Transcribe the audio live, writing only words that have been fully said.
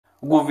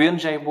O governo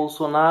Jair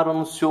Bolsonaro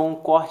anunciou um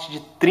corte de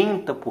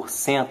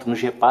 30%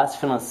 nos repasses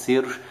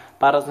financeiros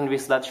para as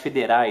universidades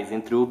federais,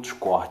 entre outros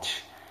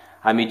cortes.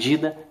 A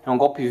medida é um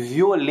golpe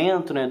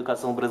violento na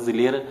educação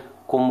brasileira,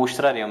 como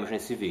mostraremos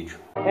nesse vídeo.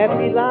 É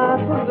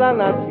Pilatos lá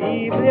na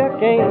Bíblia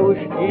quem nos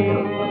diz,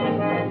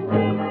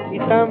 e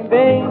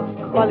também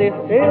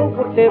faleceu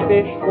por ter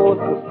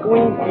pescoço o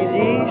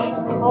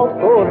infeliz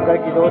autor da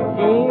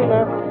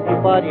guilhotina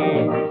de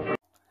Paris.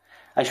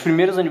 As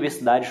primeiras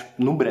universidades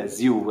no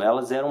Brasil,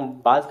 elas eram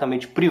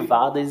basicamente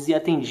privadas e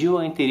atendiam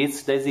a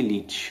interesses das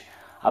elites.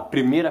 A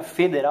primeira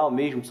federal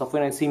mesmo só foi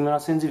nascida em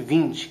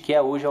 1920, que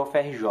é hoje a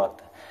UFRJ.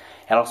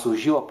 Ela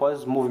surgiu após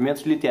os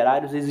movimentos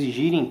literários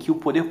exigirem que o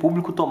poder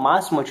público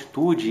tomasse uma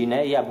atitude,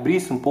 e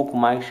abrisse um pouco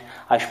mais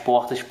as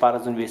portas para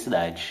as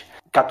universidades.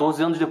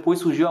 14 anos depois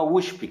surgiu a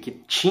USP, que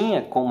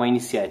tinha como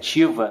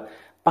iniciativa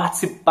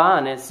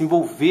participar, se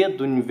envolver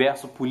do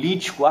universo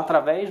político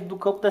através do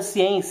campo da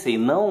ciência e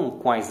não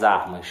com as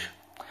armas.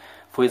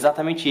 Foi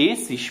exatamente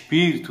esse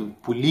espírito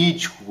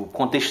político,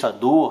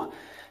 contestador,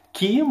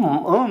 que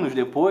anos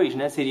depois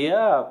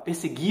seria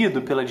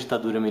perseguido pela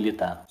ditadura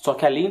militar. Só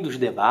que além dos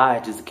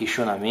debates e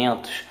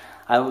questionamentos,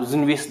 as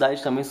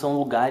universidades também são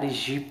lugares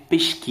de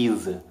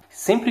pesquisa.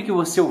 Sempre que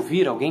você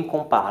ouvir alguém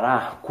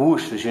comparar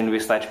custos de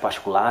universidades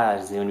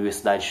particulares e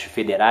universidades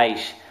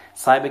federais,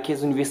 saiba que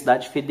as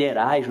universidades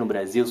federais no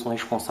Brasil são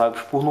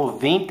responsáveis por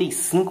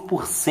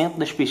 95%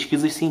 das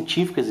pesquisas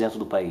científicas dentro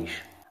do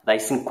país.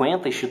 Das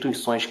 50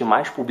 instituições que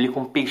mais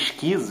publicam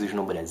pesquisas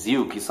no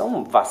Brasil, que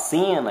são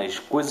vacinas,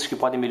 coisas que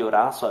podem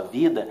melhorar a sua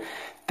vida,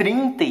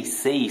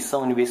 36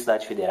 são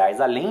universidades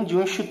federais, além de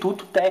um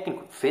instituto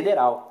técnico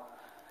federal.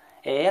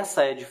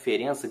 Essa é a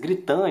diferença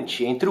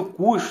gritante entre o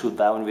custo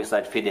da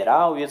universidade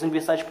federal e as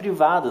universidades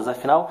privadas.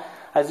 Afinal,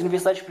 as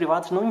universidades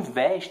privadas não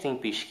investem em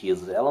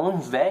pesquisa, elas não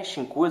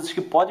investem em coisas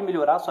que podem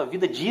melhorar a sua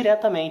vida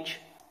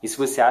diretamente. E se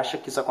você acha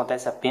que isso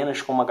acontece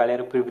apenas com uma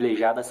galera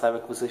privilegiada, saiba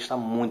que você está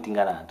muito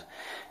enganado.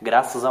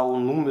 Graças ao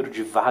número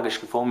de vagas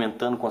que foi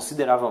aumentando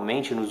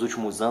consideravelmente nos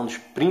últimos anos,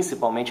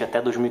 principalmente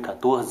até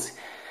 2014,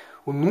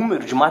 o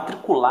número de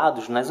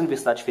matriculados nas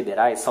universidades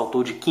federais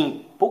saltou de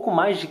pouco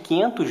mais de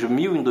 500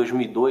 mil em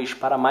 2002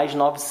 para mais de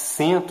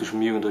 900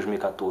 mil em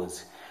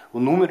 2014. O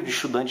número de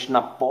estudantes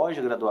na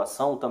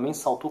pós-graduação também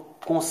saltou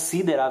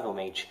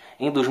consideravelmente.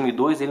 Em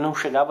 2002 ele não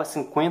chegava a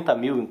 50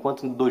 mil,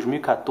 enquanto em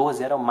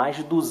 2014 eram mais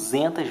de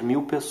 200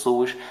 mil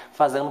pessoas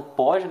fazendo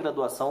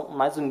pós-graduação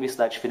nas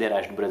universidades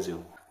federais do Brasil.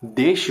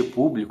 Deste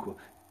público,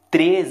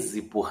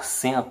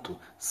 13%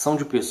 são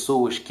de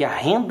pessoas que a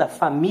renda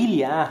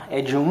familiar é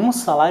de um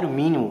salário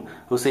mínimo,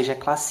 ou seja, a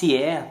classe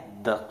E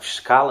da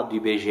escala do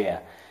IBGE.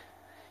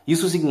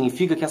 Isso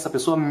significa que essa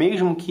pessoa,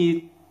 mesmo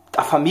que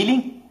a família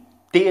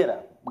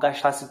inteira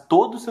gastasse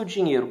todo o seu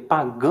dinheiro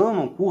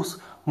pagando um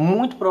curso,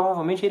 muito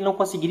provavelmente ele não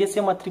conseguiria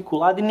ser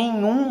matriculado em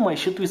nenhuma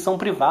instituição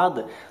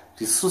privada.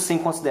 Isso sem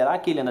considerar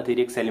que ele ainda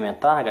teria que se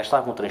alimentar,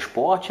 gastar com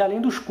transporte,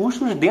 além dos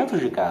custos dentro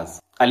de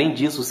casa. Além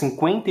disso,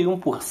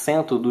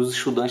 51% dos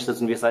estudantes das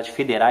universidades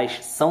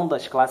federais são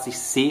das classes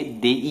C,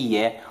 D e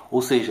E,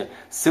 ou seja,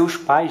 seus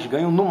pais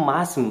ganham no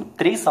máximo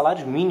 3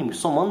 salários mínimos,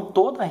 somando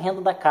toda a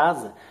renda da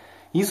casa.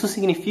 Isso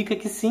significa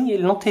que sim,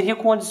 ele não teria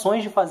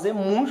condições de fazer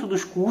muitos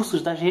dos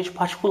cursos das redes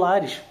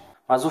particulares.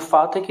 Mas o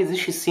fato é que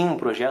existe sim um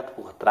projeto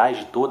por trás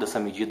de toda essa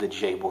medida de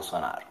Jair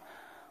Bolsonaro.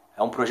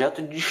 É um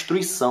projeto de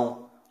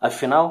destruição.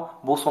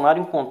 Afinal, Bolsonaro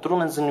encontrou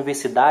nas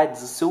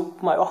universidades o seu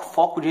maior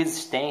foco de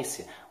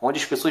existência, onde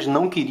as pessoas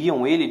não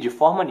queriam ele de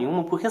forma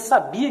nenhuma porque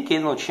sabia que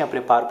ele não tinha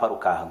preparo para o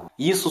cargo.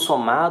 Isso,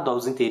 somado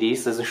aos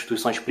interesses das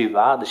instituições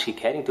privadas que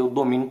querem ter o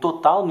domínio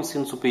total do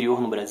ensino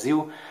superior no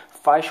Brasil,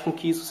 faz com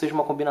que isso seja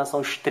uma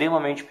combinação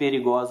extremamente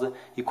perigosa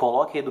e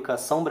coloque a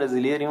educação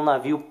brasileira em um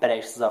navio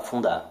prestes a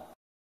afundar.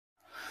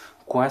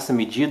 Com essa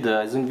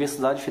medida, as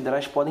universidades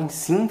federais podem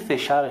sim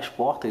fechar as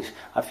portas,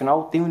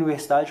 afinal tem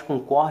universidade com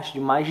corte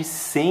de mais de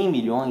 100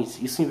 milhões,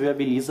 isso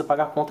inviabiliza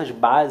pagar contas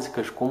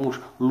básicas como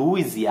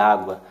luz e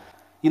água.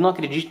 E não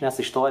acredite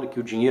nessa história que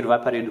o dinheiro vai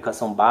para a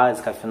educação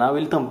básica, afinal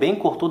ele também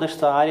cortou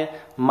desta área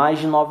mais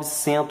de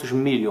 900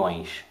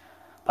 milhões.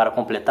 Para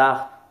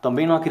completar,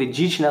 também não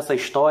acredite nessa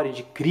história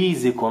de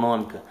crise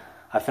econômica.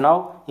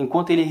 Afinal,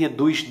 enquanto ele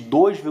reduz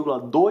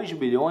 2,2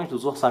 bilhões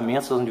dos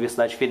orçamentos das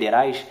universidades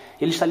federais,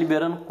 ele está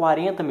liberando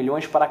 40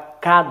 milhões para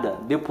cada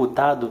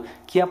deputado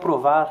que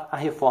aprovar a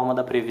reforma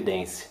da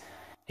Previdência.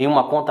 Em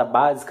uma conta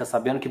básica,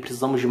 sabendo que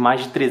precisamos de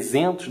mais de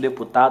 300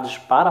 deputados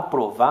para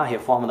aprovar a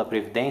reforma da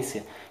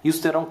Previdência,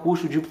 isso terá um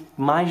custo de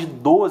mais de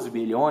 12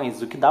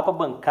 bilhões, o que dá para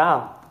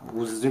bancar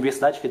as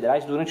universidades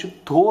federais durante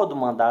todo o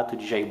mandato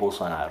de Jair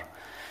Bolsonaro.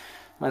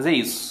 Mas é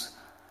isso.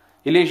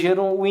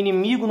 Elegeram o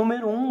inimigo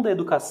número 1 da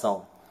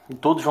educação. E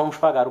todos vamos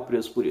pagar o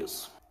preço por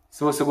isso.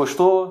 Se você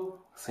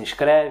gostou, se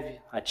inscreve,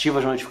 ativa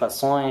as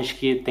notificações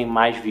que tem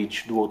mais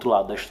vídeos do outro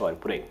lado da história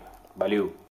por aí. Valeu!